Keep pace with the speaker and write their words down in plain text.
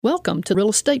Welcome to Real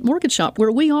Estate Mortgage Shop,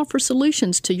 where we offer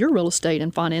solutions to your real estate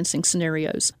and financing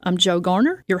scenarios. I'm Joe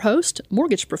Garner, your host,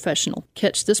 mortgage professional.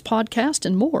 Catch this podcast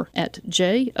and more at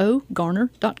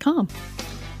jogarner.com.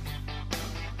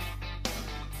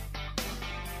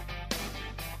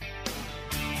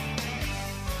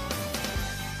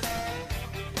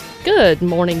 Good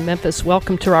morning, Memphis.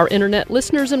 Welcome to our internet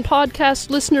listeners and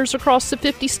podcast listeners across the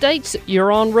 50 states.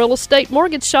 You're on Real Estate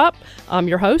Mortgage Shop. I'm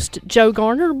your host, Joe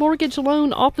Garner, Mortgage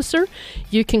Loan Officer.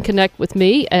 You can connect with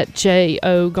me at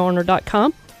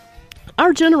jogarner.com.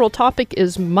 Our general topic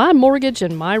is my mortgage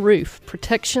and my roof,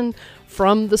 protection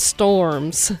from the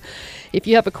storms. If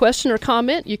you have a question or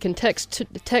comment, you can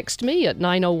text me at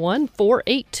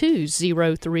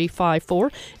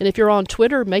 901-482-0354. And if you're on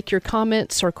Twitter, make your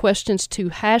comments or questions to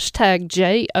hashtag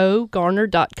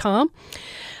jogarner.com.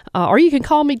 Or you can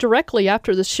call me directly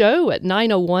after the show at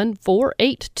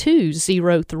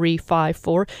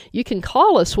 901-482-0354. You can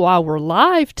call us while we're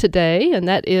live today, and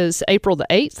that is April the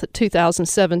 8th,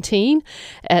 2017,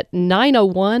 at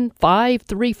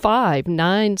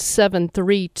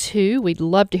 901-535-9732. We'd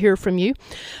love to hear from you.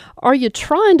 Are you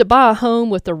trying to buy a home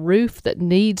with a roof that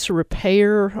needs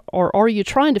repair, or are you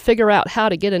trying to figure out how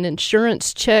to get an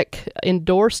insurance check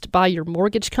endorsed by your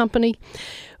mortgage company?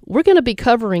 We're going to be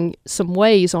covering some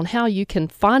ways on how you can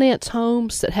finance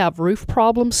homes that have roof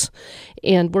problems,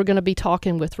 and we're going to be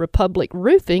talking with Republic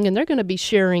Roofing, and they're going to be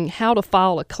sharing how to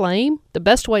file a claim, the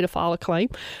best way to file a claim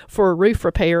for a roof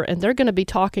repair, and they're going to be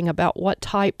talking about what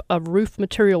type of roof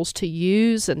materials to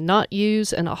use and not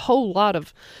use, and a whole lot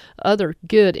of other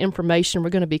good information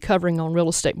we're going to be covering on Real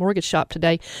Estate Mortgage Shop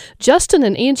today. Justin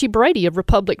and Angie Brady of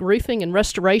Republic Roofing and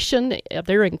Restoration,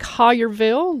 they're in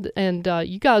Collierville, and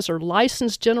you guys are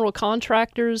licensed general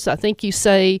contractors. I think you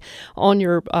say on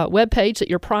your webpage that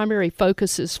your primary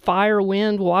focus is fire,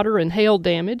 wind, water, and hail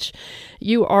damage.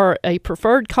 You are a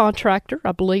preferred contractor,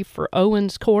 I believe, for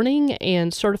Owens Corning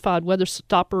and Certified Weather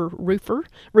Stopper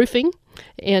Roofing.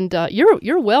 And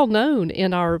you're well known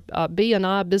in our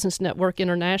BNI Business Network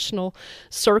International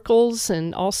circles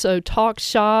and also Talk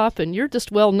Shop, and you're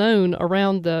just well known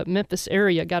around the Memphis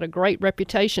area. Got a great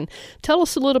reputation. Tell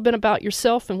us a little bit about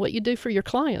yourself and what you do for your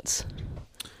clients.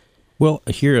 Well,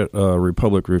 here at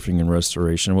Republic Roofing and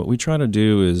Restoration, what we try to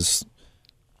do is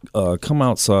come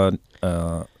outside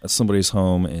somebody's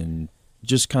home and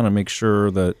just kind of make sure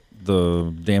that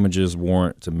the damages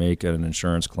warrant to make an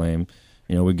insurance claim.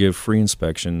 You know, we give free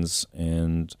inspections,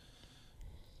 and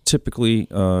typically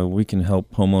we can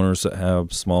help homeowners that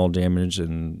have small damage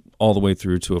and all the way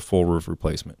through to a full roof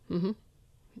replacement. Mm-hmm.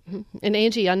 And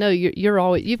Angie, I know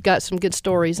you've got some good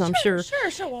stories. I'm sure.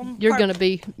 Well, you're going to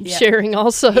be sharing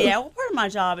also. Yeah, well, part of my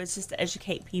job is just to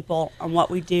educate people on what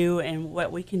we do and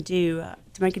what we can do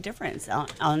to make a difference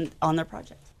on their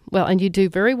project. Well, and you do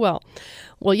very well.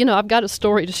 Well, you know, I've got a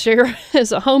story to share.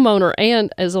 As a homeowner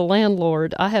and as a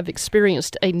landlord, I have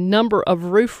experienced a number of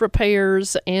roof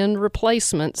repairs and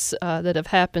replacements that have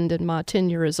happened in my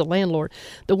tenure as a landlord.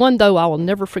 The one, though, I will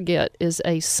never forget is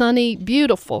a sunny,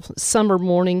 beautiful summer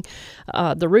morning.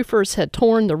 The roofers had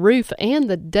torn the roof and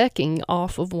the decking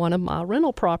off of one of my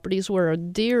rental properties where a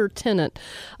dear tenant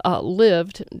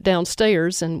lived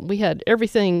downstairs, and we had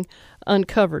everything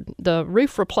uncovered. The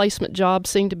roof replacement job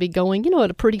seemed to be going, at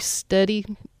a pretty steady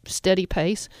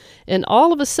pace. And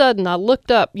all of a sudden I looked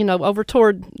up, over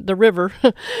toward the river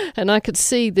and I could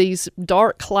see these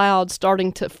dark clouds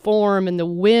starting to form, and the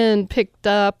wind picked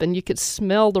up, and you could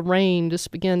smell the rain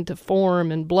just begin to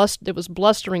form, and it was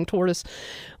blustering toward us.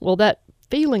 Well, that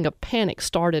feeling of panic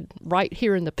started right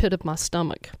here in the pit of my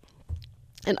stomach.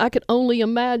 And I could only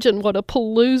imagine what a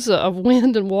palooza of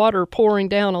wind and water pouring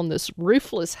down on this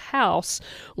roofless house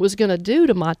was going to do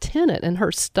to my tenant and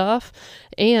her stuff,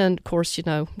 and of course,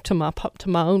 to my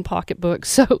own pocketbook.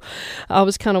 So I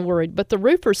was kind of worried. But the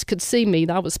roofers could see me.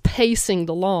 I was pacing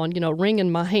the lawn,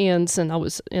 wringing my hands, and I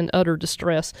was in utter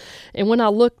distress. And when I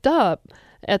looked up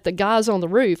at the guys on the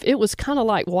roof, it was kind of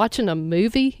like watching a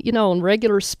movie, on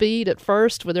regular speed at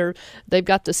first, where they've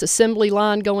got this assembly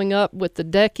line going up with the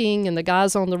decking and the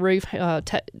guys on the roof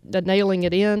nailing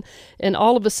it in. And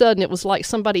all of a sudden, it was like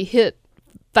somebody hit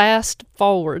fast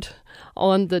forward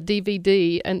on the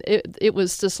DVD, and it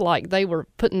was just like they were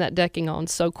putting that decking on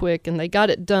so quick, and they got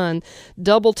it done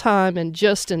double time and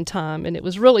just in time. And it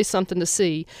was really something to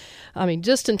see. I mean,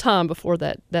 just in time before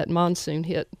that monsoon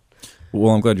hit.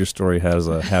 Well, I'm glad your story has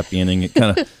a happy ending. It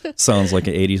kind of sounds like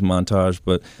an 80s montage,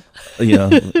 but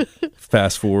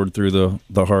fast forward through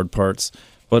the hard parts.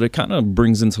 But it kind of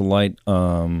brings into light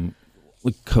code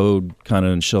kind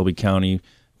of in Shelby County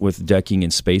with decking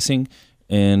and spacing.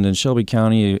 And in Shelby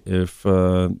County, if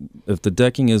the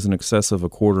decking is in excess of a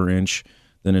 1/4 inch,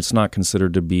 then it's not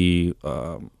considered to be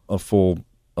a full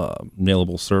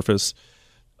nailable surface.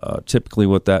 Typically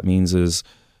what that means is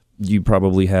you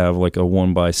probably have like a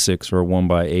 1x6 or a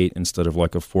 1x8 instead of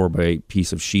like a 4x8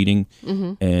 piece of sheeting.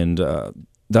 And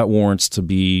that warrants to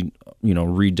be,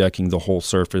 redecking the whole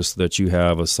surface so that you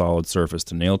have a solid surface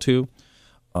to nail to.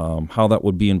 How that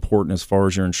would be important as far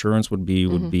as your insurance would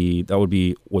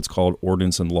be what's called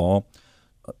ordinance and law.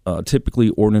 Typically,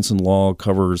 ordinance and law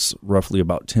covers roughly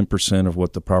about 10% of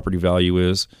what the property value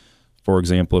is. For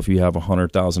example, if you have a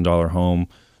 $100,000 home,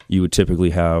 you would typically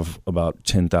have about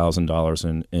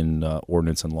 $10,000 in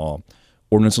ordinance and law.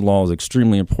 Ordinance and law is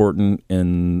extremely important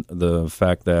in the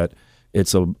fact that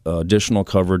it's a additional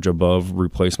coverage above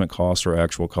replacement cost or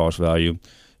actual cost value.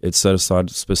 It's set aside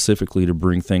specifically to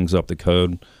bring things up to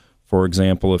code. For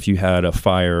example, if you had a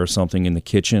fire or something in the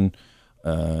kitchen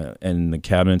and the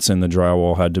cabinets and the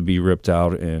drywall had to be ripped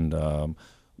out and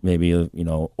maybe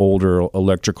older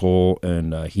electrical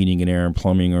and heating and air and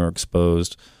plumbing are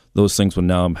exposed, those things would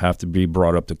now have to be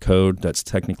brought up to code. That's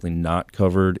technically not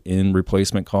covered in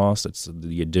replacement cost. It's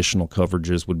the additional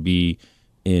coverages would be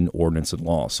in ordinance and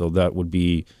law. So that would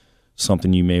be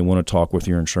something you may want to talk with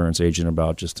your insurance agent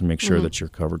about just to make sure that you're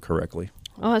covered correctly.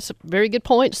 Oh, that's very good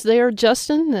points there,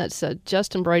 Justin. That's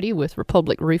Justin Brady with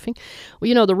Republic Roofing.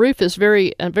 Well, the roof is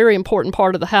a very important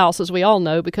part of the house, as we all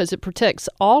know, because it protects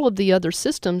all of the other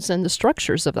systems and the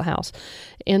structures of the house.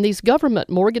 And these government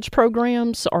mortgage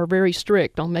programs are very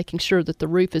strict on making sure that the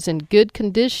roof is in good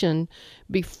condition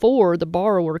before the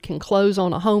borrower can close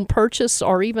on a home purchase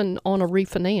or even on a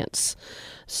refinance.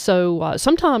 So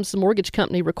sometimes the mortgage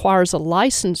company requires a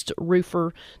licensed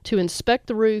roofer to inspect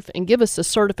the roof and give us a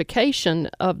certification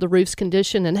of the roof's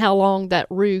condition and how long that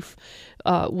roof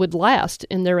would last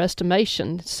in their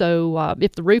estimation. So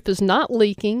if the roof is not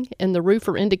leaking and the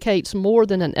roofer indicates more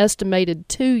than an estimated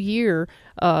 2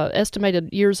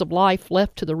 estimated years of life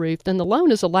left to the roof, then the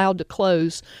loan is allowed to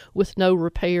close with no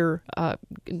repair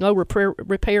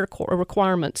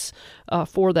requirements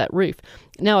for that roof.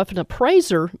 Now, if an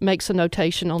appraiser makes a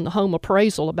notation on the home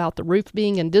appraisal about the roof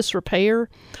being in disrepair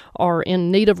or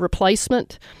in need of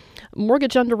replacement,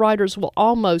 mortgage underwriters will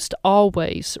almost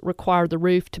always require the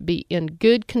roof to be in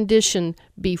good condition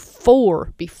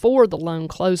before the loan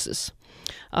closes.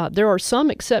 There are some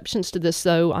exceptions to this,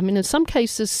 though. I mean, in some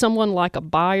cases, someone like a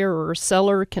buyer or a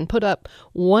seller can put up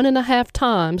 1.5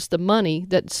 times the money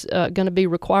that's going to be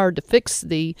required to fix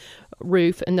the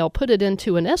roof, and they'll put it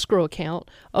into an escrow account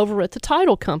over at the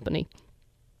title company.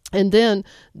 And then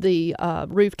the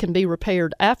roof can be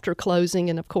repaired after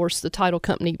closing, and of course the title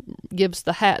company gives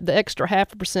the extra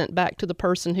 0.5% back to the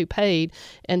person who paid,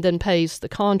 and then pays the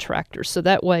contractor. So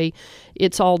that way,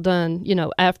 it's all done.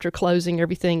 After closing,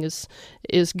 everything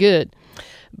is good.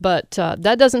 But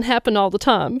that doesn't happen all the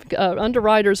time.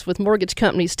 Underwriters with mortgage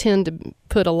companies tend to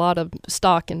put a lot of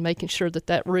stock in making sure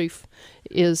that roof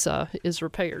is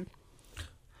repaired.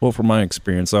 Well, from my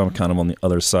experience, I'm kind of on the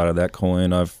other side of that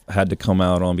coin. I've had to come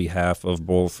out on behalf of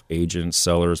both agents,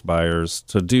 sellers, buyers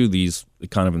to do these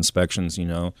kind of inspections,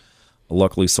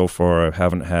 Luckily, so far, I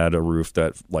haven't had a roof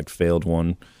that failed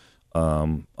one.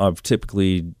 I've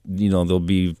typically, they'll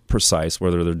be precise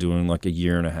whether they're doing like 1.5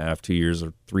 years, 2 years,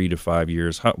 or 3 to 5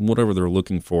 years, whatever they're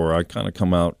looking for. I kind of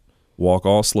come out, walk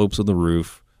all slopes of the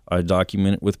roof. I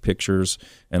document it with pictures,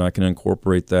 and I can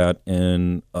incorporate that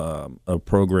in a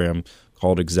program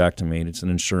called Xactimate. It's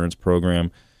an insurance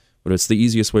program, but it's the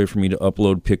easiest way for me to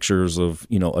upload pictures of,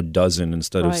 a dozen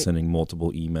instead of sending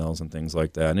multiple emails and things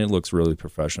like that. And it looks really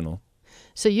professional.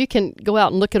 So you can go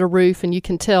out and look at a roof and you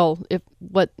can tell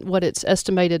what its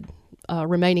estimated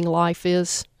remaining life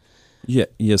is? Yeah,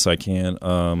 yes, I can.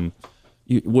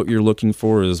 What you're looking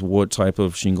for is what type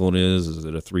of shingle it is. Is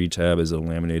it a 3-tab? Is it a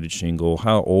laminated shingle?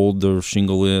 How old the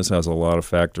shingle is has a lot of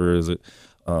factors. Is it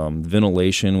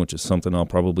ventilation, which is something I'll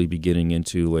probably be getting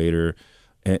into later,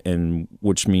 and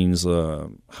which means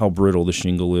how brittle the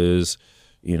shingle is,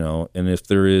 and if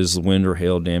there is wind or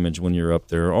hail damage when you're up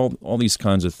there, all these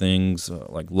kinds of things,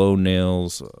 like low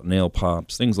nails, nail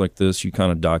pops, things like this, you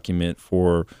kind of document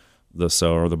for the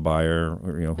seller or the buyer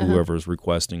or whoever is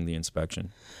requesting the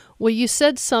inspection. Well, you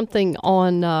said something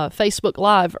on Facebook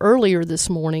Live earlier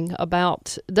this morning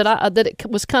about that it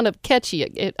was kind of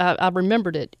catchy. I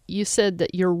remembered it. You said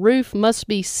that your roof must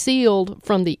be sealed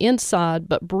from the inside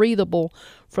but breathable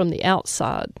from the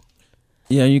outside.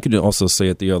 Yeah, you could also say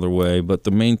it the other way, but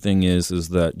the main thing is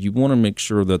that you want to make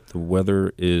sure that the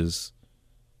weather is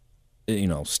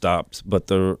stopped, but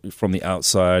from the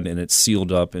outside, and it's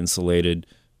sealed up, insulated,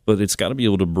 but it's got to be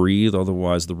able to breathe.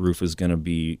 Otherwise, the roof is going to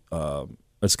be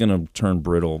it's gonna turn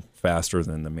brittle faster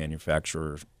than the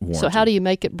manufacturer's warranty. So how do you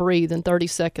make it breathe in 30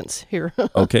 seconds here?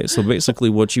 Okay, so basically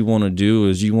what you want to do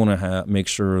is you want to make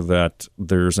sure that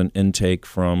there's an intake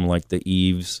from like the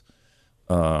eaves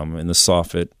and the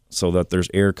soffit, so that there's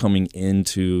air coming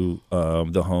into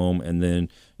the home, and then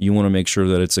you want to make sure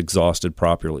that it's exhausted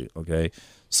properly, okay?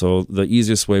 So the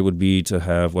easiest way would be to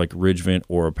have like ridge vent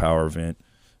or a power vent,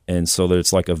 and so that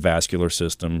it's like a vascular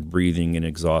system breathing and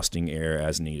exhausting air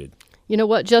as needed. You know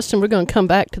what, Justin, we're going to come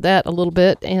back to that a little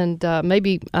bit, and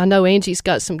maybe I know Angie's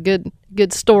got some good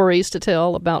stories to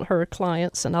tell about her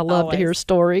clients, and I love to hear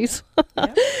stories.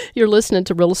 Yep. You're listening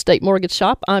to Real Estate Mortgage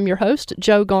Shop. I'm your host,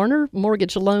 Joe Garner,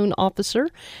 Mortgage Loan Officer,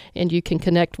 and you can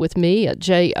connect with me at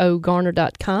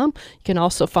jogarner.com. You can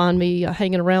also find me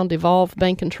hanging around Evolve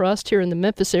Bank and Trust here in the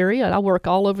Memphis area. I work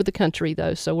all over the country,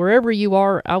 though, so wherever you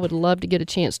are, I would love to get a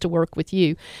chance to work with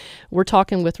you. We're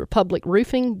talking with Republic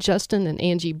Roofing, Justin and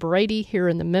Angie Brady here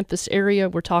in the Memphis area.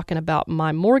 We're talking about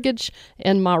my mortgage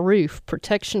and my roof,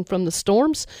 protection from the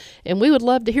storms, and we would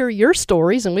love to hear your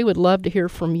stories, and we would love to hear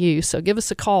from you. So give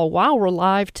us a call while we're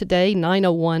live today,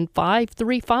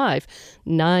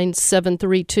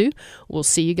 901-535-9732. We'll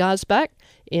see you guys back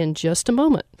in just a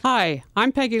moment. Hi,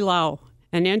 I'm Peggy Lau,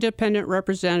 an independent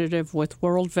representative with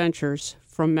World Ventures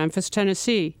from Memphis,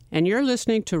 Tennessee, and you're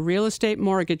listening to Real Estate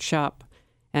Mortgage Shop.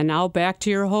 And now back to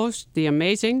your host, the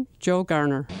amazing Joe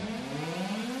Garner.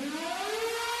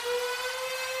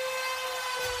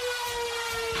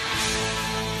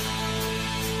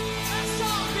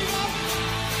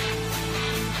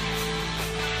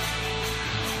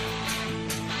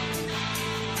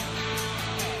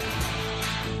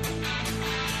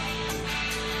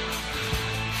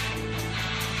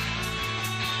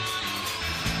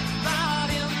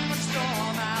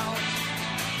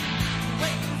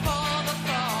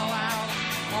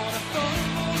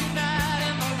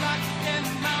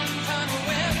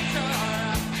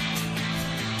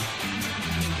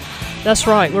 That's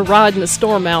right. We're riding the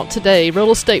storm out today.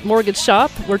 Real Estate Mortgage Shop.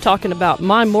 We're talking about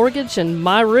my mortgage and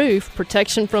my roof,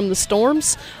 protection from the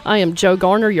storms. I am Joe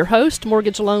Garner, your host,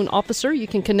 Mortgage Loan Officer. You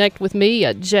can connect with me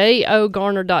at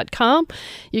jogarner.com.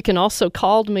 You can also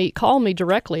call me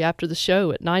directly after the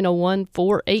show at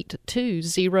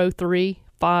 901-482-0354.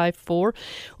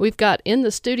 We've got in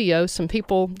the studio some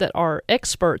people that are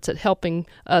experts at helping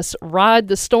us ride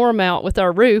the storm out with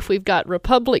our roof. We've got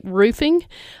Republic Roofing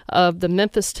of the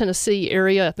Memphis, Tennessee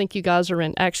area. I think you guys are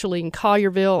actually in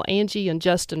Collierville, Angie and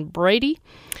Justin Brady.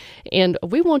 And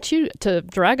we want you to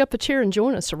drag up a chair and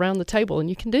join us around the table.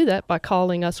 And you can do that by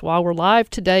calling us while we're live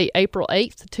today, April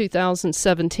 8th,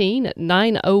 2017 at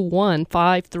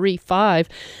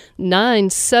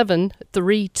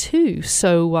 901-535-9732.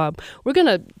 So we're going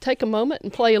to take a moment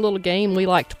and play a little game we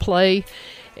like to play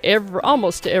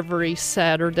almost every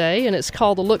Saturday, and it's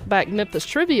called the Look Back Memphis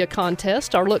Trivia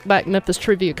Contest. Our Look Back Memphis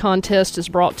Trivia Contest is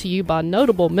brought to you by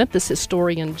notable Memphis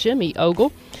historian Jimmy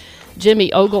Ogle.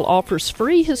 Jimmy Ogle offers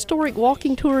free historic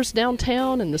walking tours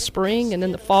downtown in the spring and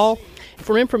in the fall.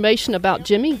 For information about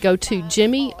Jimmy, go to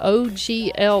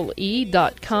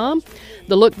jimmyogle.com.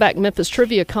 The Look Back Memphis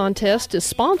Trivia Contest is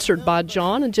sponsored by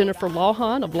John and Jennifer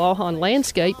Lawhon of Lawhon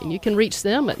Landscape, and you can reach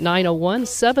them at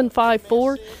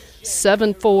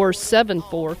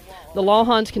 901-754-7474. The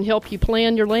Lawhons can help you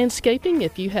plan your landscaping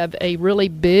if you have a really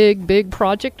big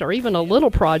project or even a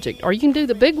little project, or you can do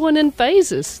the big one in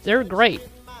phases. They're great.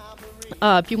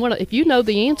 If you know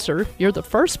the answer, you're the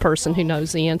first person who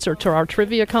knows the answer to our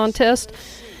trivia contest,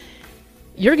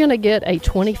 you're going to get a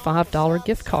 $25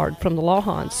 gift card from the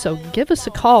Lawhons. So give us a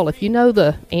call if you know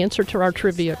the answer to our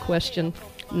trivia question,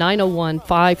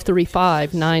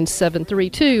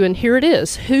 901-535-9732. And here it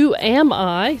is. Who am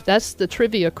I? That's the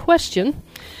trivia question.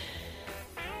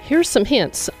 Here's some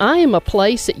hints. I am a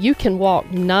place that you can walk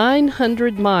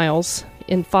 900 miles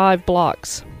in 5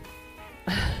 blocks.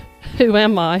 Who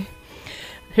am I?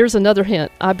 Here's another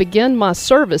hint. I began my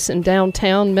service in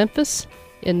downtown Memphis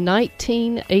in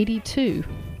 1982.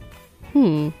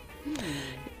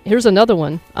 Here's another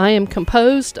one. I am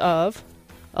composed of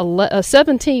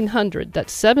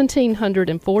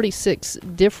 1,746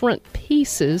 different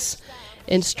pieces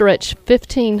and stretch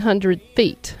 1,500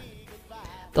 feet.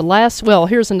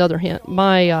 Here's another hint.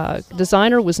 My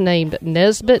designer was named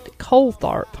Nesbitt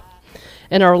Coltharp.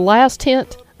 And our last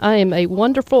hint, I am a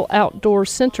wonderful outdoor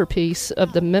centerpiece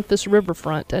of the Memphis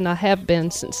riverfront, and I have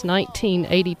been since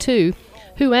 1982.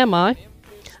 Who am I?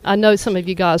 I know some of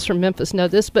you guys from Memphis know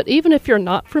this, but even if you're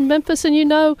not from Memphis and you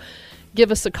know,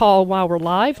 give us a call while we're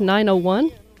live,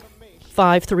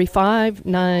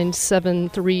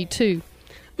 901-535-9732.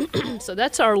 So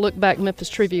that's our Look Back Memphis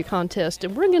Trivia Contest.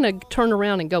 And we're going to turn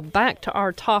around and go back to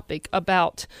our topic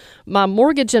about my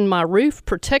mortgage and my roof,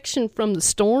 protection from the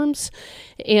storms.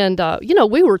 And,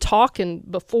 we were talking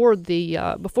before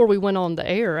we went on the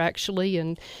air, actually,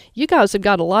 and you guys have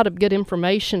got a lot of good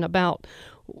information about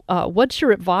what's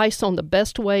your advice on the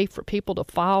best way for people to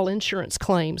file insurance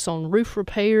claims on roof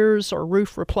repairs or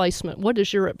roof replacement? What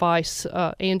is your advice,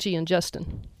 Angie and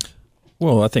Justin?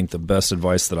 Well, I think the best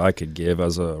advice that I could give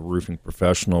as a roofing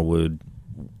professional would,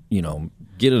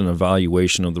 get an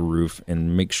evaluation of the roof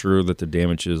and make sure that the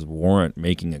damages warrant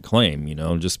making a claim.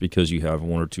 Just because you have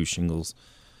one or two shingles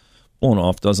blown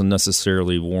off doesn't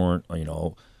necessarily warrant,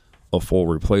 a full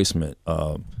replacement.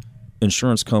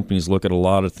 Insurance companies look at a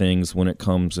lot of things when it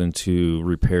comes into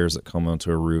repairs that come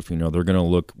onto a roof. They're going to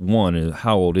look, one, is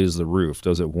how old is the roof?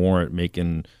 Does it warrant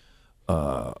making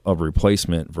a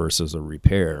replacement versus a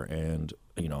repair? And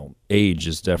age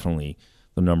is definitely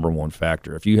the number one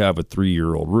factor. If you have a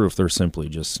 3-year-old roof, they're simply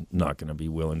just not going to be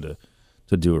willing to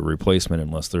do a replacement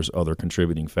unless there's other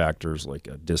contributing factors like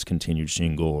a discontinued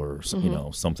shingle or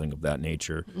something of that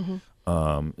nature.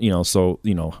 So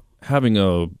having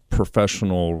a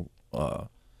professional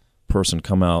person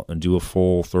come out and do a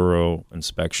full, thorough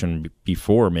inspection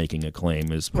before making a claim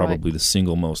is probably the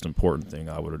single most important thing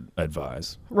I would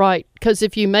advise. Right, because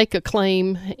if you make a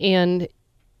claim and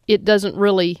it doesn't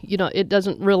really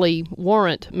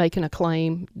warrant making a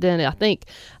claim, then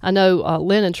I know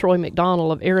Lynn and Troy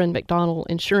McDonald of Aaron McDonald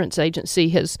Insurance Agency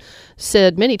has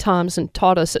said many times and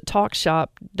taught us at Talk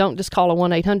Shop, don't just call a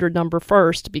 1-800 number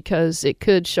first because it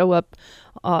could show up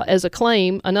as a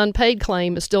claim. An unpaid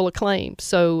claim is still a claim,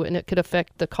 and it could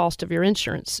affect the cost of your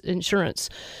insurance.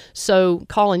 So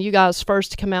calling you guys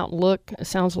first to come out and look, it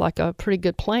sounds like a pretty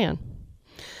good plan.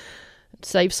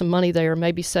 Save some money there,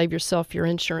 maybe save yourself your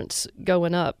insurance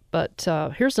going up. But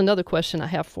here's another question I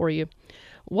have for you.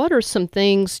 What are some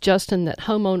things, Justin, that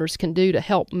homeowners can do to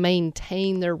help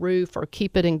maintain their roof or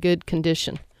keep it in good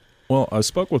condition? Well, I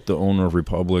spoke with the owner of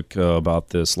Republic about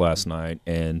this last night,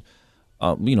 and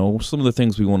some of the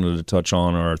things we wanted to touch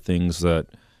on are things that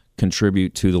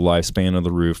contribute to the lifespan of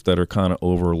the roof that are kind of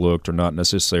overlooked or not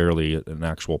necessarily an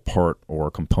actual part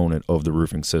or component of the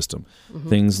roofing system.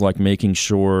 Things like making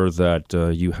sure that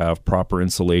you have proper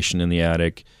insulation in the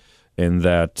attic and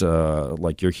that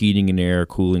like your heating and air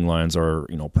cooling lines are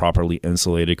properly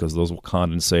insulated because those will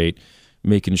condensate.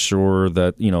 Making sure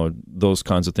that those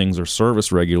kinds of things are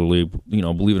serviced regularly,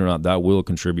 believe it or not, that will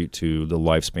contribute to the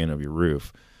lifespan of your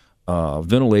roof.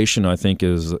 Ventilation, I think,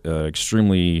 is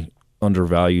extremely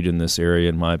undervalued in this area,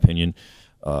 in my opinion.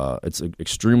 It's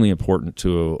extremely important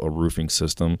to a roofing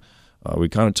system. We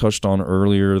kind of touched on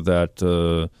earlier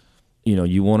that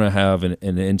you want to have an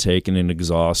intake and an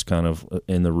exhaust kind of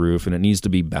in the roof, and it needs to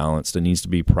be balanced. It needs to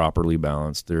be properly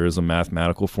balanced. There is a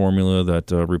mathematical formula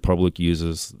that Republic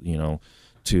uses,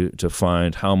 to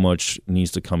find how much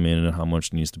needs to come in and how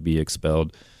much needs to be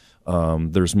expelled.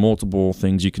 There's multiple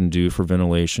things you can do for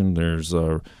ventilation. There's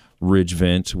a ridge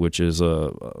vent, which is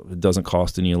it doesn't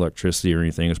cost any electricity or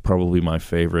anything. It's probably my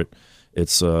favorite.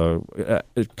 It's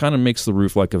it kind of makes the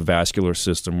roof like a vascular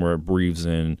system where it breathes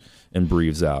in and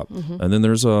breathes out. And then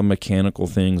there's mechanical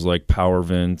things like power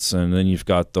vents, and then you've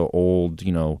got the old,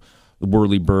 the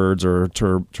whirly-birds or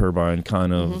turbine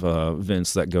kind of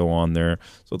vents that go on there.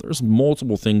 So there's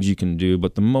multiple things you can do,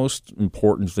 but the most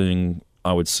important thing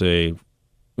I would say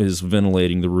is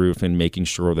ventilating the roof and making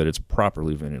sure that it's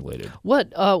properly ventilated.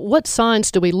 What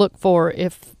signs do we look for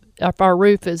if our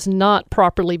roof is not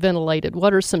properly ventilated?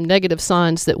 What are some negative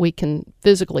signs that we can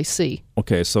physically see?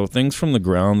 Okay, so things from the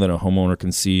ground that a homeowner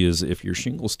can see is if your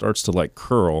shingle starts to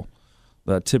curl,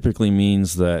 that typically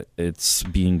means that it's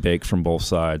being baked from both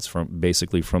sides, from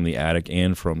the attic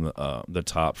and from the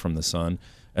top from the sun,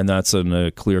 and that's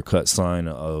a clear-cut sign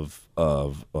of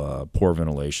poor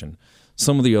ventilation.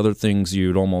 Some of the other things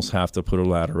you'd almost have to put a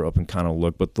ladder up and kind of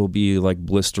look, but there'll be like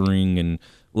blistering and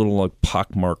little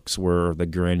pock marks where the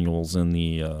granules in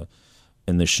the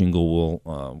shingle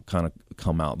will kind of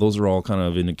come out. Those are all kind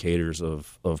of indicators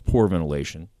of poor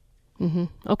ventilation.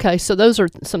 Okay, so those are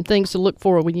some things to look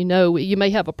for when you may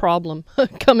have a problem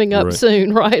coming up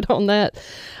soon, right, on that.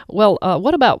 Well,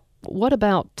 what about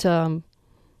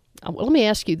let me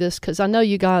ask you this, because I know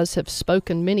you guys have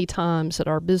spoken many times at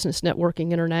our Business Networking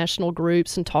International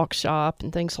groups and Talk Shop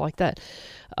and things like that.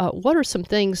 What are some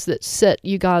things that set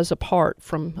you guys apart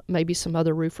from maybe some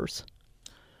other roofers?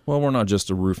 Well, we're not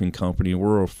just a roofing company.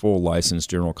 We're a full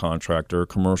licensed general contractor,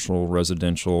 commercial,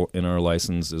 residential, and our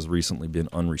license has recently been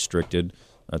unrestricted.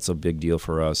 That's a big deal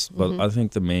for us. But I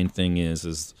think the main thing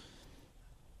is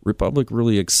Republic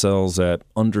really excels at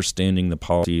understanding the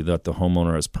policy that the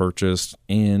homeowner has purchased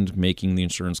and making the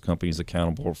insurance companies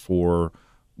accountable for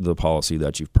the policy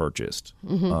that you've purchased.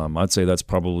 I'd say that's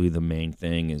probably the main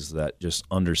thing, is that just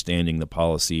understanding the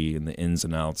policy and the ins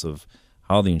and outs of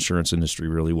how the insurance industry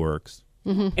really works.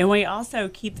 And we also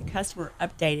keep the customer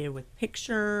updated with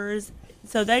pictures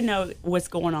so they know what's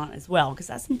going on as well, because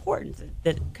that's important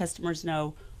that customers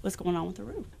know what's going on with the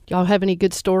roof. Y'all have any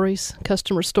good stories,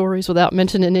 customer stories, without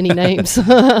mentioning any names?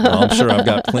 Well, I'm sure I've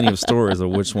got plenty of stories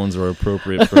of which ones are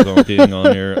appropriate for being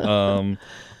on here.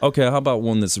 Okay, how about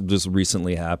one that's just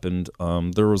recently happened?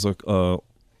 There was a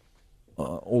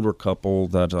older couple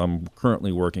that I'm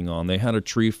currently working on. They had a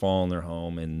tree fall in their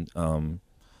home, and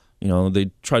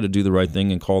they tried to do the right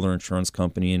thing and call their insurance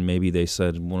company, and maybe they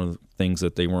said one of the things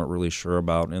that they weren't really sure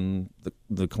about, and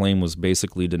the claim was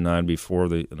basically denied before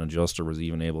an adjuster was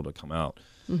even able to come out.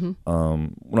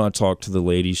 When I talked to the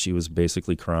lady, she was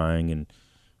basically crying and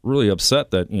really upset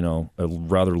that a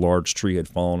rather large tree had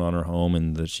fallen on her home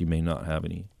and that she may not have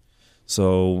any.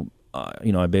 So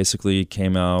I basically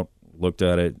came out, looked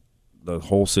at it, the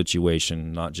whole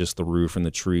situation, not just the roof and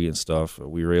the tree and stuff.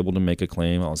 We were able to make a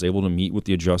claim. I was able to meet with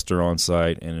the adjuster on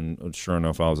site, and sure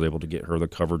enough, I was able to get her the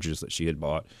coverages that she had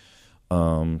bought.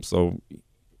 So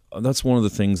that's one of the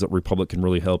things that Republic can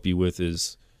really help you with,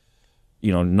 is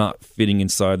not fitting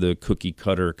inside the cookie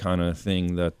cutter kind of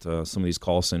thing that some of these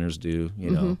call centers do.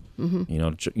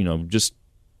 Just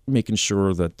making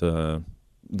sure that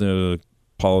the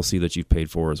policy that you've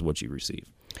paid for is what you receive.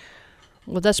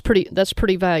 Well, that's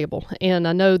pretty valuable, and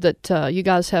I know that you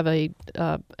guys have a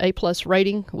A+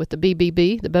 rating with the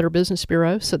BBB, the Better Business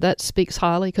Bureau, so that speaks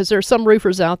highly, because there are some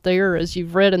roofers out there, as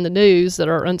you've read in the news, that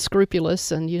are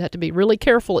unscrupulous, and you have to be really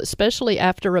careful, especially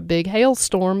after a big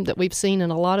hailstorm that we've seen in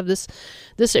a lot of this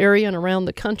area and around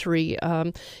the country.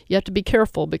 You have to be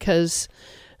careful, because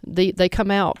they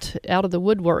come out of the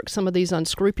woodwork, some of these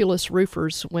unscrupulous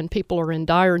roofers, when people are in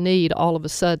dire need all of a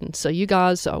sudden. So you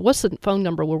guys, what's the phone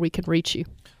number where we can reach you?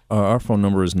 Our phone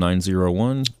number is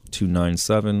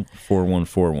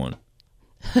 901-297-4141.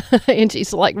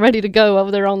 Angie's like ready to go over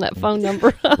there on that phone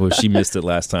number. Well, she missed it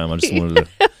last time. I didn't want to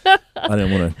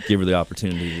give her the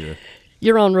opportunity to.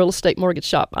 You're on Real Estate Mortgage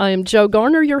Shop. I am Joe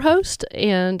Garner, your host,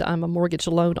 and I'm a mortgage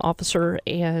loan officer,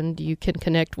 and you can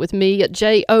connect with me at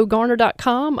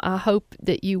jogarner.com. I hope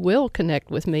that you will connect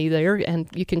with me there, and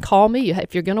you can call me.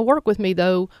 If you're going to work with me,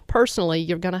 though, personally,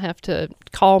 you're going to have to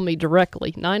call me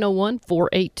directly,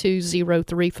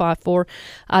 901-482-0354.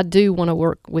 I do want to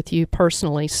work with you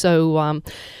personally, so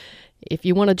if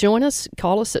you want to join us,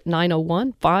 call us at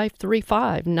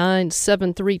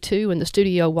 901-535-9732 in the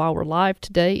studio while we're live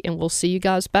today, and we'll see you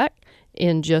guys back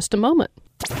in just a moment.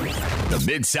 The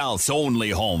Mid-South's only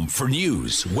home for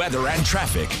news, weather, and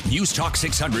traffic. News Talk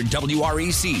 600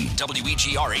 WREC,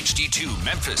 WEGR HD2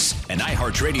 Memphis, an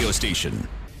iHeart radio station.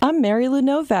 I'm Mary Lou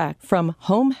Novak from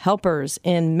Home Helpers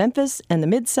in Memphis and the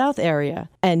Mid-South area,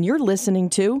 and you're listening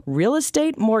to Real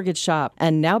Estate Mortgage Shop.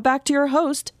 And now back to your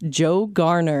host, Joe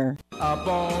Garner. Up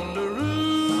on the roof,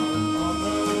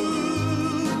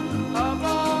 up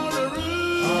on the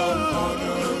roof, up on the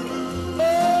roof.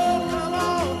 Oh, come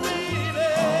on, baby.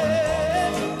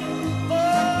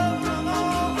 Oh, come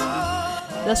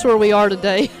on. That's where we are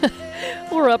today.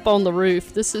 We're up on the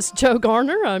roof. This is Joe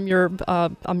Garner. I'm your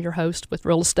host with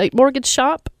Real Estate Mortgage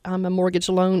Shop. I'm a mortgage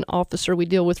loan officer. We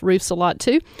deal with roofs a lot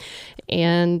too.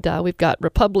 And we've got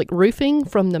Republic Roofing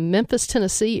from the Memphis,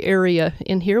 Tennessee area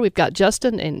in here. We've got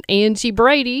Justin and Angie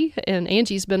Brady. And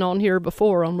Angie's been on here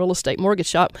before on Real Estate Mortgage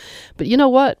Shop. But you know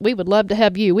what? We would love to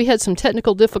have you. We had some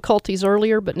technical difficulties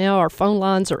earlier, but now our phone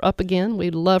lines are up again.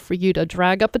 We'd love for you to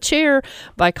drag up a chair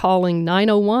by calling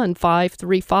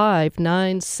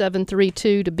 901-535-9732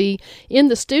 to be in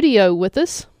the studio with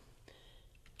us.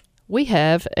 We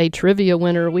have a trivia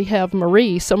winner. We have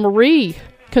Marie. So Marie,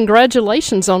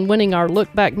 congratulations on winning our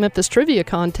Look Back Memphis Trivia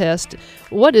Contest.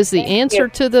 What is the answer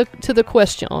to the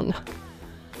question?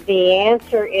 The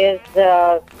answer is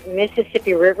the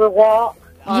Mississippi River Walk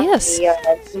on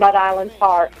the Mud Island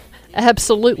Park.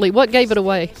 Absolutely. What gave it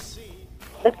away?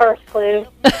 The first clue.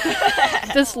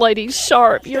 This lady's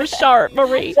sharp. You're sharp,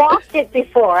 Marie. Walked it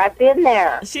before. I've been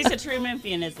there. She's a true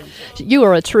Memphian, isn't she? You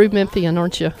are a true Memphian,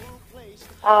 aren't you?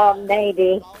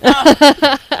 Maybe.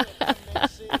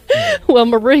 Well,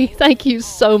 Marie, thank you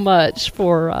so much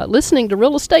for listening to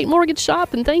Real Estate Mortgage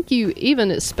Shop, and thank you even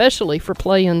especially for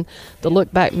playing the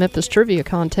Look Back Memphis Trivia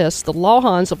Contest. The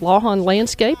Lawhons of Lawhon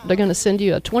Landscape, they're going to send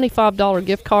you a $25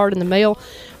 gift card in the mail.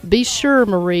 Be sure,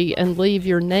 Marie, and leave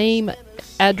your name,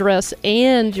 address,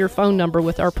 and your phone number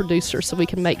with our producer so we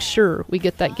can make sure we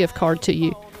get that gift card to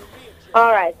you.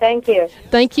 All right. Thank you.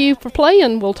 Thank you for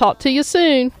playing. We'll talk to you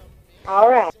soon. All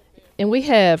right. And we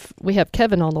have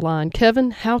Kevin on the line.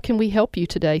 Kevin, how can we help you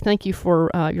today? Thank you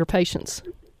for your patience.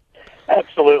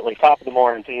 Absolutely. Top of the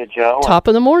morning to you, Joe. Top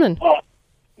of the morning.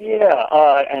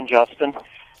 And Justin.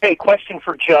 Hey, question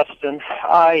for Justin.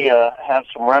 I have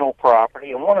some rental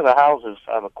property, and one of the houses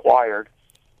I've acquired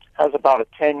has about a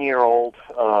 10-year-old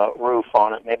roof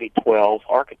on it, maybe 12,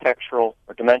 architectural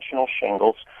or dimensional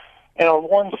shingles. And on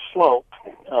one slope,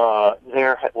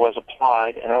 there was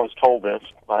applied, and I was told this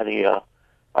by the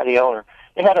owner,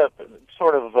 they had a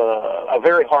sort of a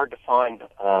very hard-to-find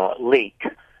leak.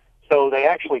 So they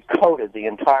actually coated the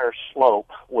entire slope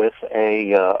with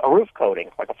a roof coating,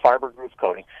 like a fiber roof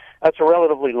coating. That's a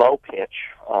relatively low pitch,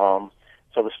 so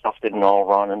the stuff didn't all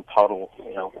run and puddle,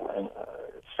 and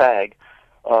sag.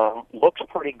 Looks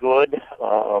pretty good,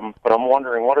 but I'm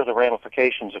wondering what are the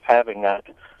ramifications of having that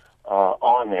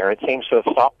on there? It seems to have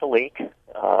stopped the leak,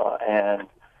 and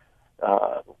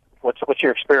what's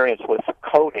your experience with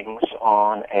coatings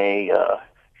on a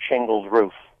shingled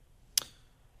roof?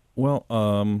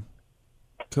 Well,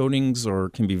 coatings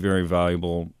can be very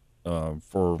valuable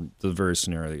for the very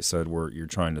scenario that you said, where you're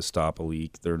trying to stop a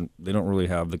leak. They don't really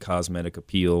have the cosmetic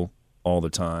appeal all the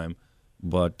time,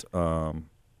 but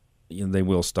they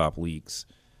will stop leaks.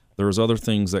 There's other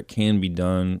things that can be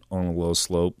done on a low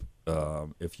slope.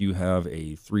 If you have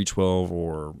a 312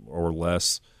 or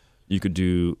less, you could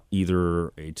do either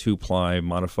a 2-ply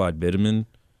modified bitumen,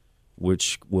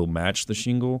 which will match the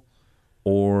shingle,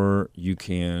 or you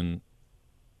can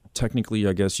technically,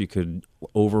 I guess you could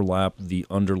overlap the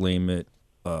underlayment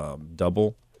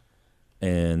double,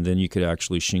 and then you could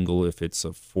actually shingle if it's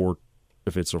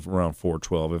around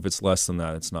 412. If it's less than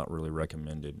that, it's not really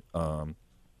recommended.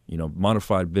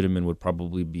 Modified bitumen would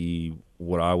probably be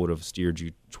what I would have steered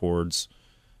you towards,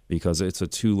 because it's a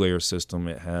 2-layer system.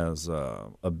 It has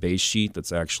a base sheet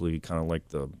that's actually kind of like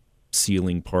the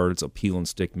sealing part. It's a peel and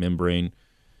stick membrane.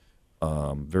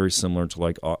 Very similar to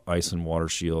like ice and water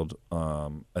shield,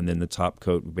 and then the top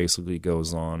coat basically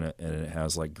goes on, and it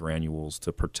has like granules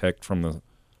to protect from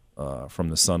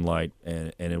the sunlight,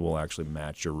 and it will actually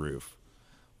match your roof.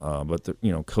 But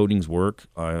coatings work.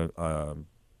 I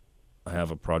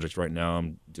have a project right now.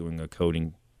 I'm doing a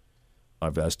coating.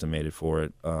 I've estimated for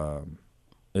it.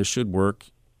 It should work.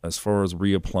 As far as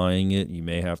reapplying it, you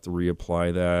may have to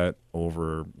reapply that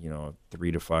over a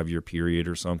 3 to 5 year period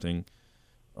or something.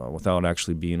 Without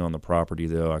actually being on the property,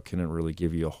 though, I couldn't really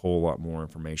give you a whole lot more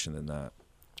information than that.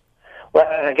 Well,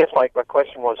 I guess my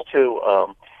question was, too,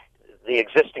 the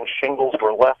existing shingles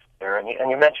were left there, and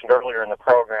you mentioned earlier in the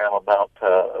program about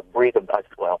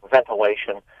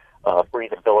ventilation,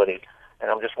 breathability,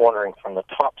 and I'm just wondering, from the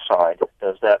top side,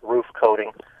 does that roof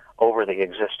coating over the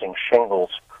existing shingles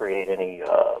create any,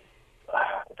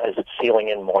 is it sealing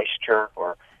in moisture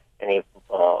or any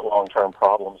long-term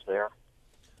problems there?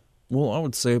 Well, I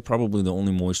would say probably the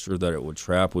only moisture that it would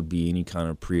trap would be any kind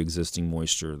of pre-existing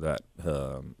moisture that,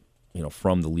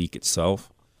 from the leak itself.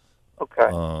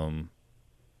 Okay.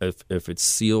 If it's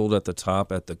sealed at the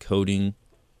top at the coating,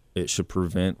 it should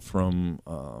prevent from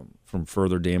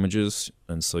further damages,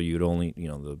 and so you'd only,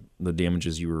 the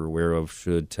damages you were aware of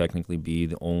should technically be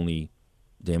the only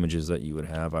damages that you would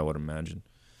have, I would imagine.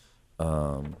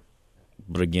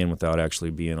 But again, without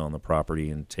actually being on the property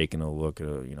and taking a look at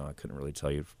I couldn't really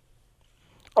tell you.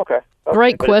 Okay.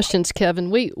 Great questions, Kevin.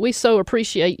 We so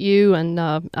appreciate you,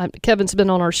 and Kevin's been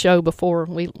on our show before.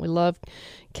 We love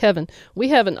Kevin. We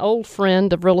have an old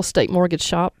friend of Real Estate Mortgage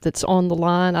Shop that's on the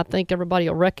line. I think everybody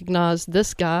will recognize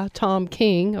this guy, Tom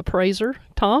King, appraiser.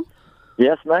 Tom?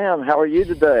 Yes, ma'am. How are you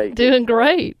today? Doing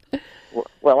great.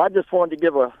 Well, I just wanted to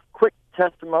give a quick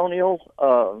testimonial.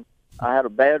 I had a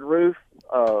bad roof.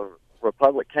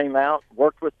 Republic came out,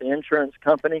 worked with the insurance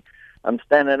company. I'm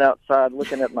standing outside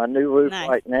looking at my new roof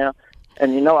right now.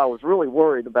 And, I was really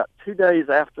worried. About 2 days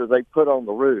after they put on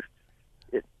the roof,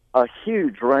 a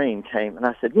huge rain came. And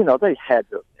I said, they had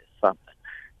to have missed something,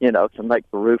 to make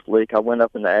the roof leak. I went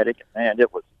up in the attic, and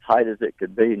it was tight as it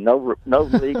could be. No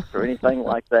leaks or anything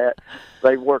like that.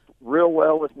 They worked real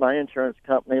well with my insurance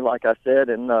company, like I said.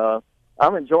 And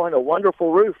I'm enjoying a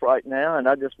wonderful roof right now. And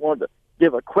I just wanted to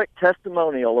give a quick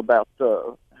testimonial about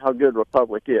how good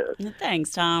Republic is. Thanks,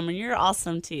 Tom, and you're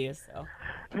awesome too. So,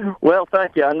 well,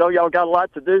 thank you. I know y'all got a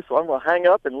lot to do, so I'm going to hang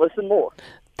up and listen more.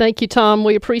 Thank you, Tom.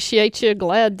 We appreciate you.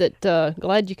 Glad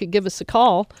you could give us a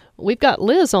call. We've got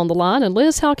Liz on the line, and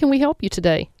Liz, how can we help you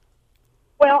today?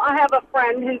 Well, I have a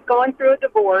friend who's going through a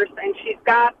divorce, and she's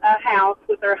got a house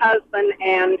with her husband,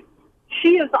 and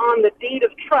she is on the deed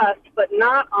of trust, but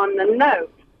not on the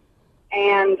note.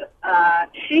 And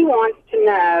she wants to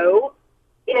know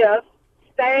if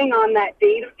staying on that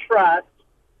deed of trust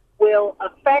will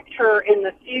affect her in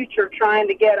the future trying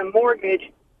to get a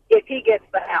mortgage if he gets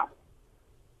the house?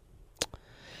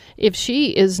 If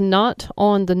she is not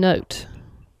on the note,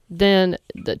 then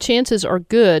the chances are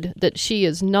good that she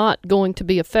is not going to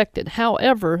be affected.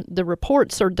 However, the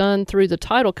reports are done through the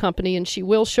title company, and she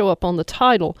will show up on the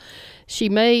title. She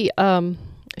may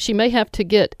have to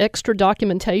get extra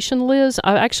documentation, Liz.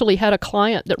 I actually had a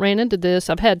client that ran into this.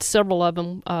 I've had several of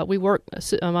them.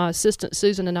 My assistant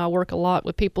Susan and I work a lot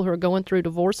with people who are going through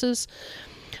divorces,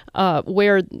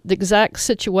 where the exact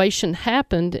situation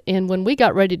happened. And when we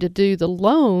got ready to do the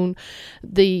loan,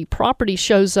 the property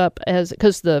shows up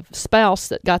because the spouse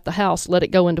that got the house let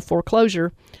it go into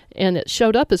foreclosure, and it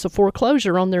showed up as a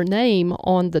foreclosure on their name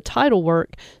on the title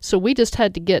work. So we just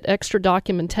had to get extra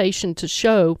documentation to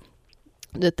show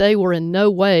that they were in no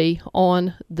way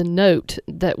on the note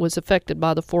that was affected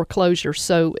by the foreclosure.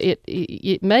 So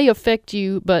it may affect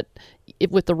you, but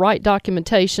with the right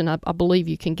documentation, I believe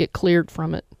you can get cleared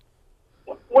from it.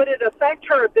 Would it affect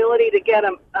her ability to get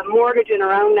a mortgage in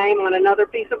her own name on another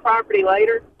piece of property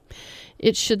later?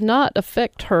 It should not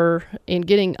affect her in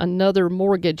getting another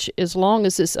mortgage as long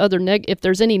as this other if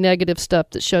there's any negative stuff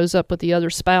that shows up with the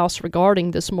other spouse regarding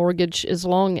this mortgage, as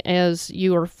long as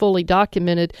you are fully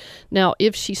documented. Now,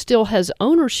 if she still has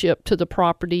ownership to the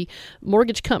property,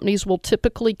 mortgage companies will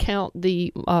typically count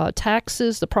the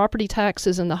taxes, the property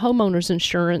taxes, and the homeowner's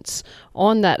insurance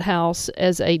on that house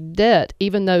as a debt,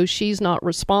 even though she's not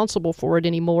responsible for it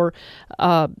anymore.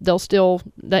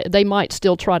 They might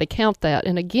still try to count that.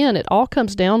 And again, it all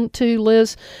comes down to,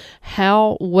 Liz,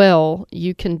 how well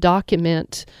you can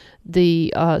document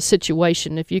the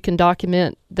situation. If you can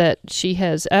document that she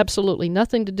has absolutely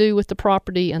nothing to do with the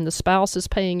property and the spouse is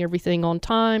paying everything on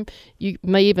time, you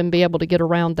may even be able to get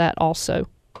around that also.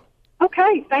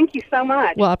 Okay, thank you so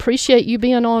much. Well, I appreciate you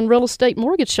being on Real Estate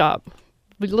Mortgage Shop.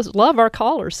 We love our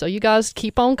callers, so you guys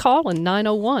keep on calling,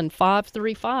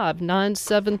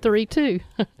 901-535-9732,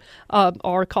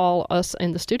 or call us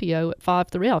in the studio at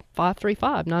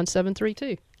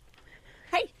 535-9732.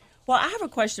 Hey, well, I have a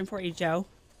question for you, Joe.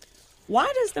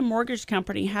 Why does the mortgage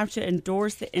company have to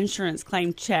endorse the insurance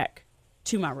claim check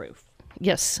to my roof?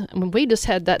 Yes, I mean, we just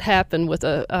had that happen with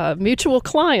a mutual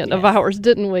client of ours,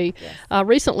 didn't we? Yes. I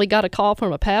recently got a call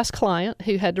from a past client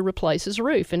who had to replace his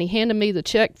roof, and he handed me the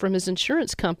check from his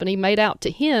insurance company made out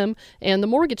to him and the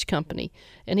mortgage company.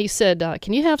 And he said,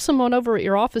 can you have someone over at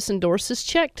your office endorse this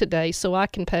check today so I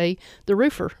can pay the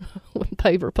roofer,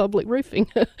 pay for public roofing?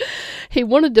 He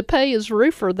wanted to pay his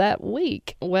roofer that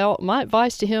week. Well, my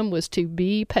advice to him was to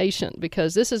be patient,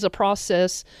 because this is a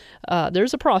process.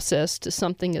 There's a process to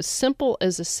something as simple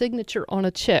as a signature on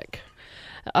a check.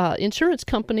 Insurance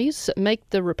companies make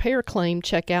the repair claim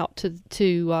check out to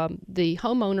the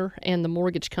homeowner and the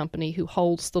mortgage company who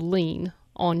holds the lien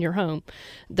on your home.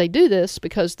 They do this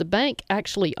because the bank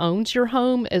actually owns your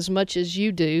home as much as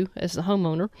you do as the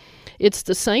homeowner. It's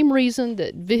the same reason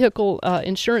that vehicle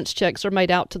insurance checks are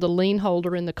made out to the lien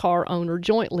holder and the car owner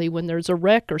jointly when there's a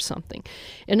wreck or something.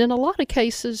 And in a lot of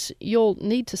cases, you'll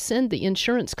need to send the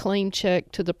insurance claim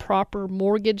check to the proper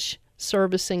mortgage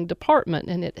servicing department,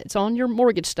 and it's on your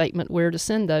mortgage statement where to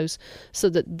send those, so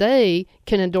that they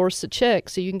can endorse the check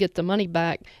so you can get the money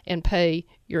back and pay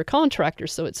your contractor.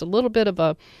 So it's a little bit of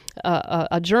a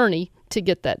journey to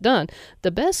get that done. The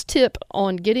best tip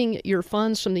on getting your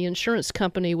funds from the insurance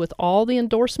company with all the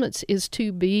endorsements is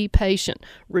to be patient.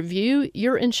 Review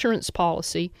your insurance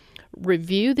policy,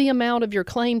 review the amount of your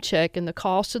claim check and the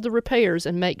cost of the repairs,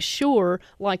 and make sure,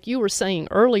 like you were saying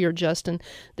earlier, Justin,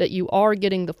 that you are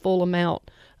getting the full amount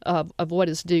of what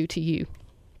is due to you.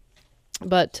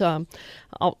 But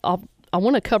I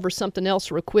want to cover something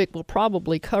else real quick. We'll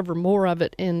probably cover more of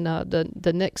it in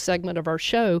the next segment of our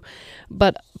show.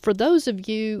 But for those of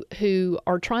you who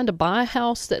are trying to buy a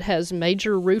house that has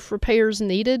major roof repairs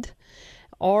needed,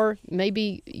 or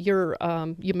maybe you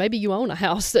own a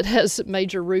house that has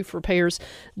major roof repairs,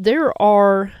 there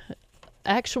are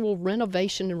actual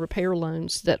renovation and repair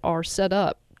loans that are set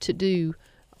up to do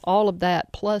all of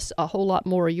that, plus a whole lot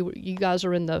more. You guys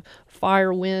are in the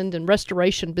fire, wind, and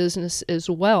restoration business as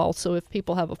well. So if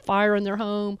people have a fire in their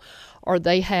home, or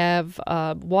they have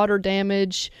water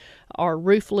damage or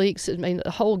roof leaks, I mean,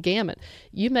 the whole gamut,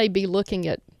 you may be looking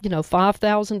at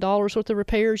 $5,000 worth of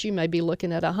repairs. You may be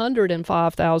looking at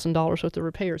 $105,000 worth of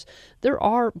repairs. There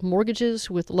are mortgages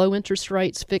with low interest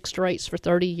rates, fixed rates for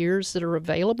 30 years that are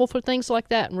available for things like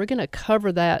that, and we're going to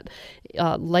cover that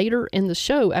later in the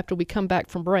show after we come back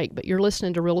from break. But you're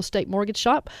listening to Real Estate Mortgage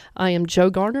Shop. I am Joe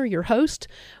Garner, your host,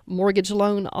 mortgage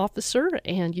loan officer,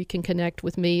 and you can connect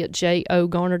with me at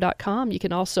jogarner.com. You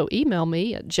can also email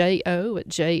me at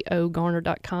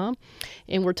jo@jogarner.com.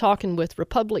 And we're talking with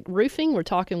Republic Roofing. We're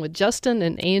talking with Justin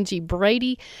and Angie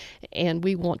Brady, and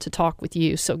we want to talk with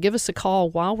you. So give us a call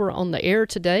while we're on the air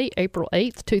today, April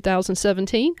 8th,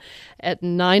 2017, at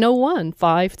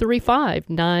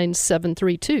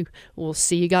 901-535-9732. We'll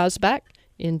see you guys back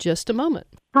in just a moment.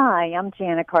 Hi, I'm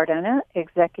Jana Cardona,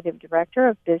 Executive Director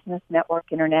of Business Network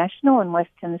International in West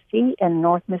Tennessee and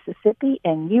North Mississippi,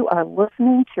 and you are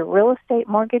listening to Real Estate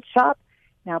Mortgage Shop.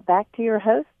 Now back to your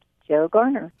host, Joe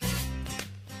Garner.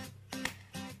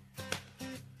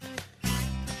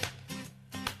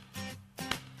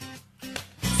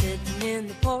 Sitting in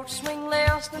the porch swing,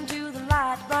 listening to the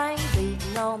light rain,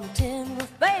 beating on the tin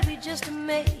roof, baby, just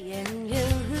me and you,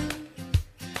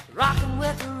 rocking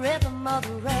with the rhythm of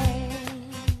the rain.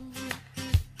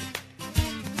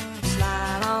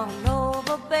 Slide on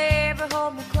over, baby,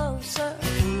 hold me closer,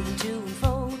 moving to and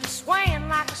fro, just swaying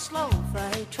like a slow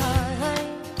freight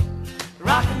train,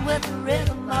 rocking with the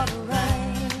rhythm of the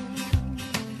rain.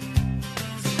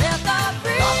 Let the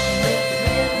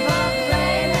rhythm of the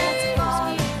rain, let's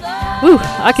fall in love. Whew,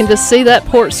 I can just see that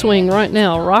porch swing right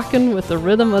now, rocking with the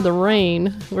rhythm of the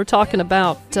rain. We're talking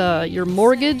about your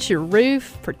mortgage, your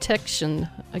roof, protection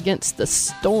against the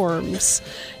storms.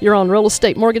 You're on Real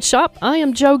Estate Mortgage Shop. I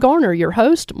am Joe Garner, your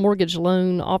host, mortgage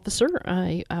loan officer.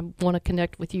 I want to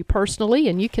connect with you personally,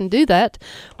 and you can do that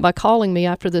by calling me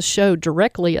after this show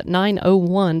directly at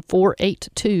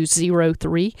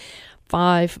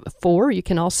 901-482-0354. You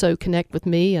can also connect with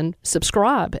me and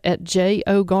subscribe at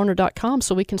jogarner.com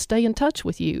so we can stay in touch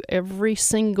with you every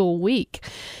single week.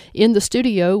 In the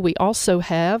studio, we also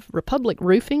have Republic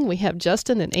Roofing. We have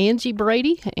Justin and Angie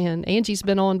Brady, and Angie's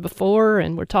been on before,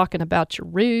 and we're talking about your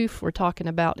roof. We're talking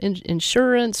about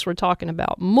insurance. We're talking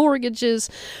about mortgages.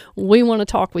 We want to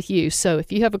talk with you. So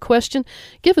if you have a question,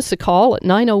 give us a call at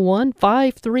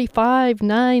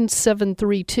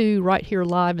 901-535-9732 right here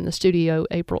live in the studio,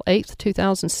 April 8th,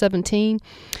 2017.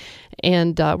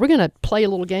 And we're going to play a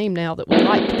little game now that we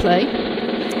like to play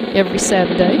every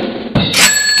Saturday.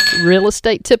 Real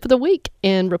Estate Tip of the Week.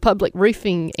 And Republic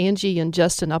Roofing, Angie and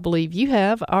Justin, I believe you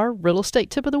have our Real Estate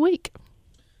Tip of the Week.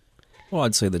 Well,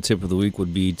 I'd say the tip of the week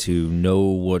would be to know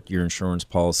what your insurance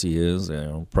policy is,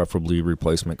 preferably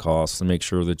replacement costs, and make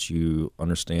sure that you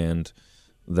understand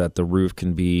that the roof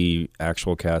can be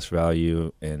actual cash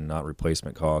value and not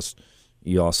replacement costs.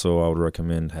 You also, I would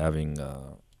recommend having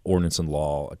ordinance and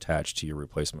law attached to your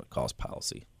replacement cost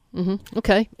policy. Mm-hmm.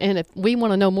 Okay. And if we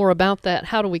want to know more about that,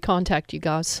 how do we contact you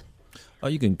guys?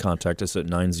 You can contact us at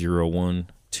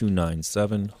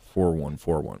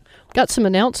 901-297-4141. Got some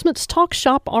announcements. Talk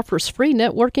Shop offers free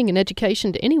networking and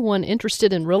education to anyone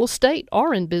interested in real estate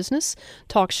or in business.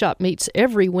 Talk Shop meets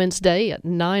every Wednesday at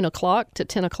 9 o'clock to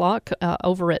 10 o'clock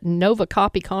over at Nova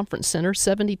Copy Conference Center,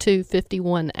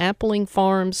 7251 Appling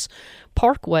Farms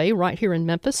Parkway, right here in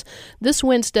Memphis. This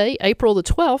Wednesday, April the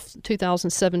 12th,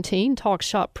 2017, Talk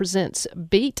Shop presents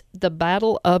Beat the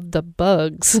Battle of the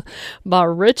Bugs by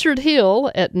Richard Hill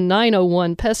at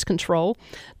 901 Pest Control.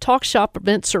 Talk Shop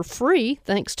events are free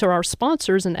thanks to our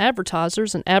sponsors and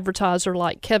advertisers. An advertiser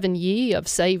like Kevin Yee of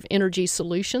Save Energy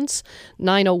Solutions,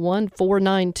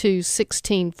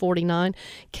 901-492-1649.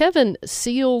 Kevin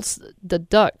seals the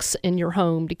ducts in your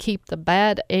home to keep the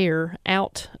bad air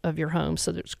out of your home.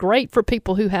 So it's great for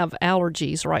people who have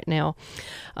allergies right now.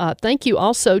 Thank you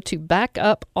also to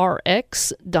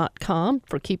backuprx.com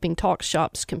for keeping Talk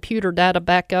Shop's computer data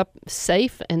backup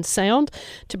safe and sound.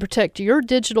 To protect your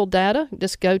digital data,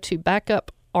 just go to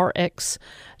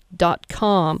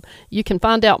backuprx.com. You can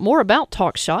find out more about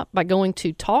Talk Shop by going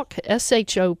to shoppe.com.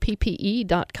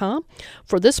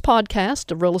 For this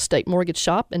podcast of Real Estate Mortgage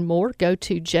Shop and more, go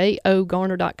to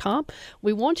jogarner.com.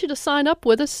 We want you to sign up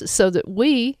with us so that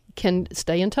we can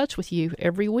stay in touch with you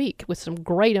every week with some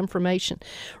great information.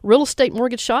 Real Estate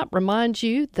Mortgage Shop reminds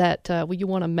you that when you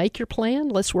want to make your plan,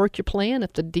 let's work your plan.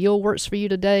 If the deal works for you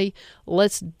today,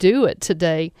 let's do it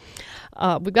today.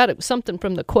 We've got something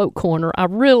from the quote corner.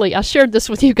 I shared this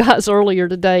with you guys earlier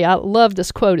today. I love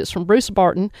this quote. It's from Bruce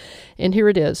Barton, and here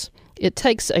it is. It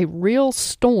takes a real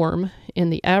storm in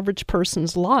the average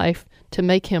person's life to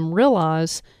make him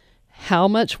realize how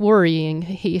much worrying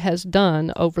he has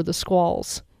done over the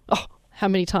squalls. Oh, How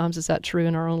many times is that true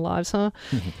in our own lives, huh?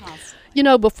 You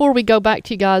know, before we go back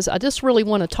to you guys, I just really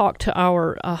want to talk to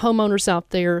our homeowners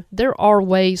out there. There are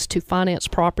ways to finance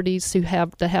properties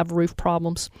that have roof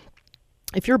problems.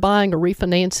 If you're buying or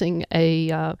refinancing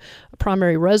a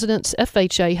primary residence,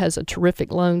 FHA has a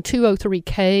terrific loan,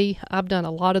 203K. I've done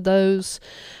a lot of those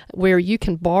where you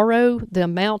can borrow the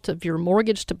amount of your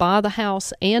mortgage to buy the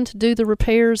house and to do the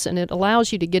repairs, and it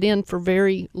allows you to get in for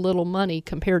very little money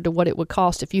compared to what it would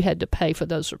cost if you had to pay for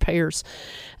those repairs.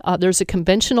 There's a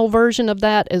conventional version of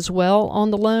that as well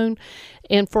on the loan.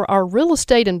 And for our real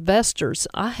estate investors,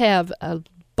 I have a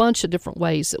bunch of different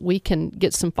ways that we can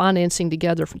get some financing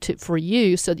together for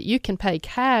you so that you can pay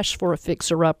cash for a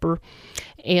fixer-upper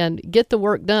and get the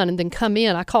work done and then come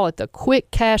in. I call it the quick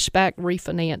cashback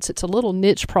refinance. It's a little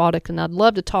niche product, and I'd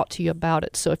love to talk to you about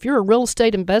it. So if you're a real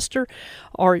estate investor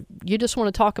or you just want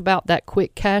to talk about that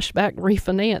quick cashback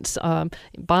refinance,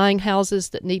 buying houses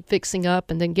that need fixing up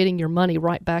and then getting your money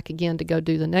right back again to go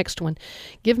do the next one,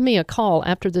 give me a call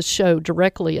after this show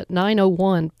directly at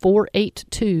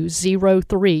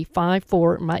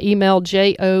 901-482-0354. My email,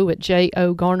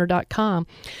 jo@jogarner.com.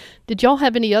 Did y'all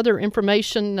have any other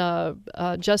information,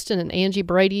 Justin and Angie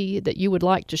Brady, that you would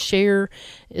like to share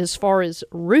as far as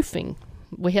roofing?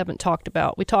 We haven't talked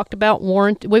about. We talked about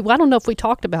warranty. I don't know if we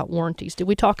talked about warranties. Did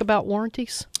we talk about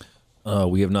warranties?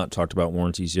 We have not talked about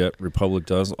warranties yet. Republic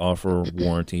does offer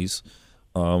warranties.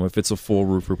 If it's a full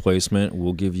roof replacement,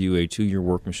 we'll give you a 2-year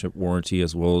workmanship warranty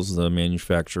as well as the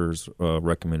manufacturer's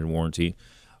recommended warranty.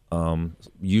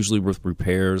 Usually with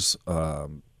repairs,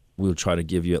 we'll try to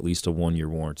give you at least a 1-year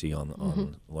warranty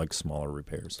on like smaller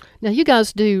repairs. Now, you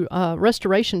guys do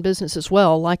restoration business as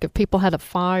well, like if people had a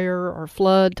fire or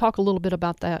flood. Talk a little bit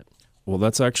about that. Well,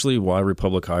 that's actually why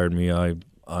Republic hired me. I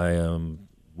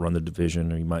run the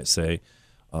division, or you might say.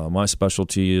 My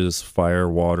specialty is fire,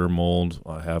 water, mold.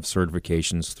 I have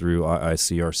certifications through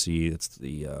IICRC. It's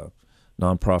the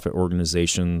nonprofit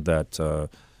organization that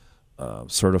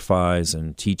certifies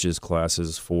and teaches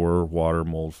classes for water,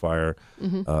 mold, fire.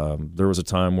 There was a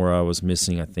time where I was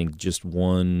missing, I think, just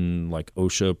one like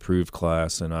OSHA-approved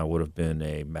class, and I would have been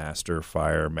a master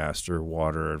fire, master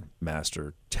water,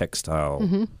 master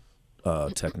textile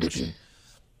technician.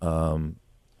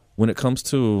 When it comes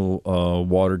to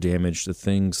water damage, the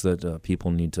things that people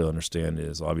need to understand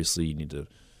is obviously you need to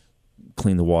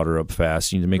clean the water up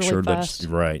fast. You need to make sure that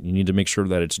you need to make sure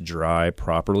that it's dry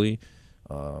properly.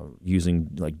 Using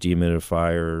like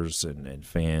dehumidifiers and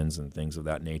fans and things of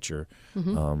that nature.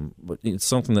 But it's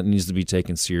something that needs to be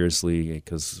taken seriously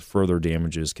because further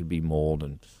damages could be mold,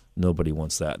 and nobody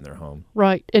wants that in their home.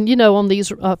 Right. And, you know, on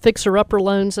these fixer-upper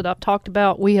loans that I've talked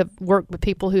about, we have worked with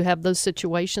people who have those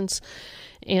situations.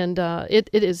 And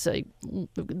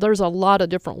there's a lot of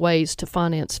different ways to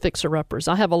finance fixer-uppers.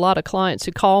 I have a lot of clients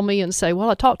who call me and say, well,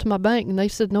 I talked to my bank and they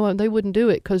said no, they wouldn't do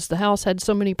it because the house had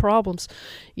so many problems.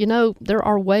 You know, there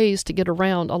are ways to get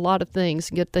around a lot of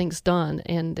things and get things done.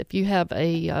 And if you have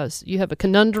a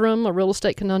conundrum, a real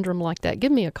estate conundrum like that,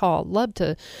 give me a call. Love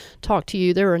to talk to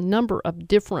you. There are a number of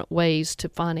different ways to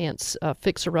finance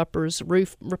fixer-uppers,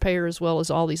 roof repair, as well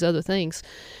as all these other things.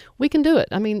 We can do it.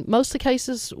 I mean, most of the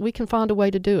cases, we can find a way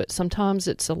to do it. Sometimes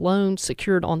it's a loan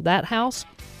secured on that house,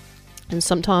 and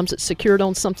sometimes it's secured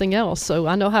on something else. So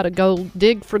I know how to go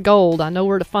dig for gold. I know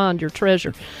where to find your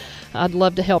treasure. I'd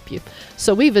love to help you.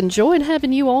 So we've enjoyed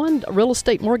having you on Real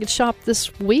Estate Mortgage Shop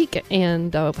this week,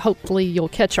 and hopefully you'll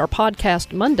catch our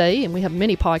podcast Monday, and we have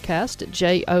many podcasts at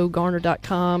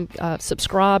jogarner.com.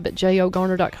 Subscribe at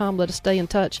jogarner.com. Let us stay in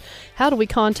touch. How do we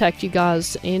contact you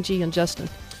guys, Angie and Justin?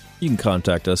 You can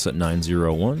contact us at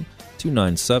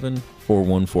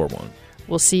 901-297-4141.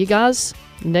 We'll see you guys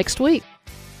next week.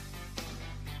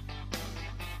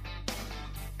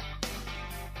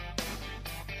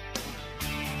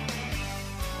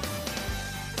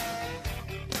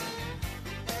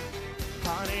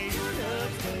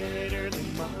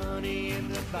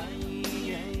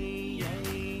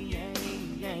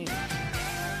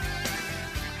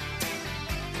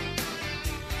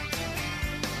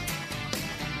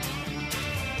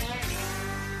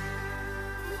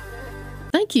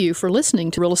 Thank you for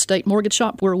listening to Real Estate Mortgage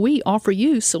Shop, where we offer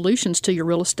you solutions to your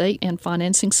real estate and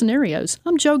financing scenarios.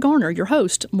 I'm Jo Garner, your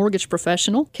host, mortgage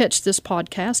professional. Catch this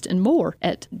podcast and more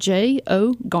at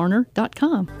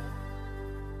jogarner.com.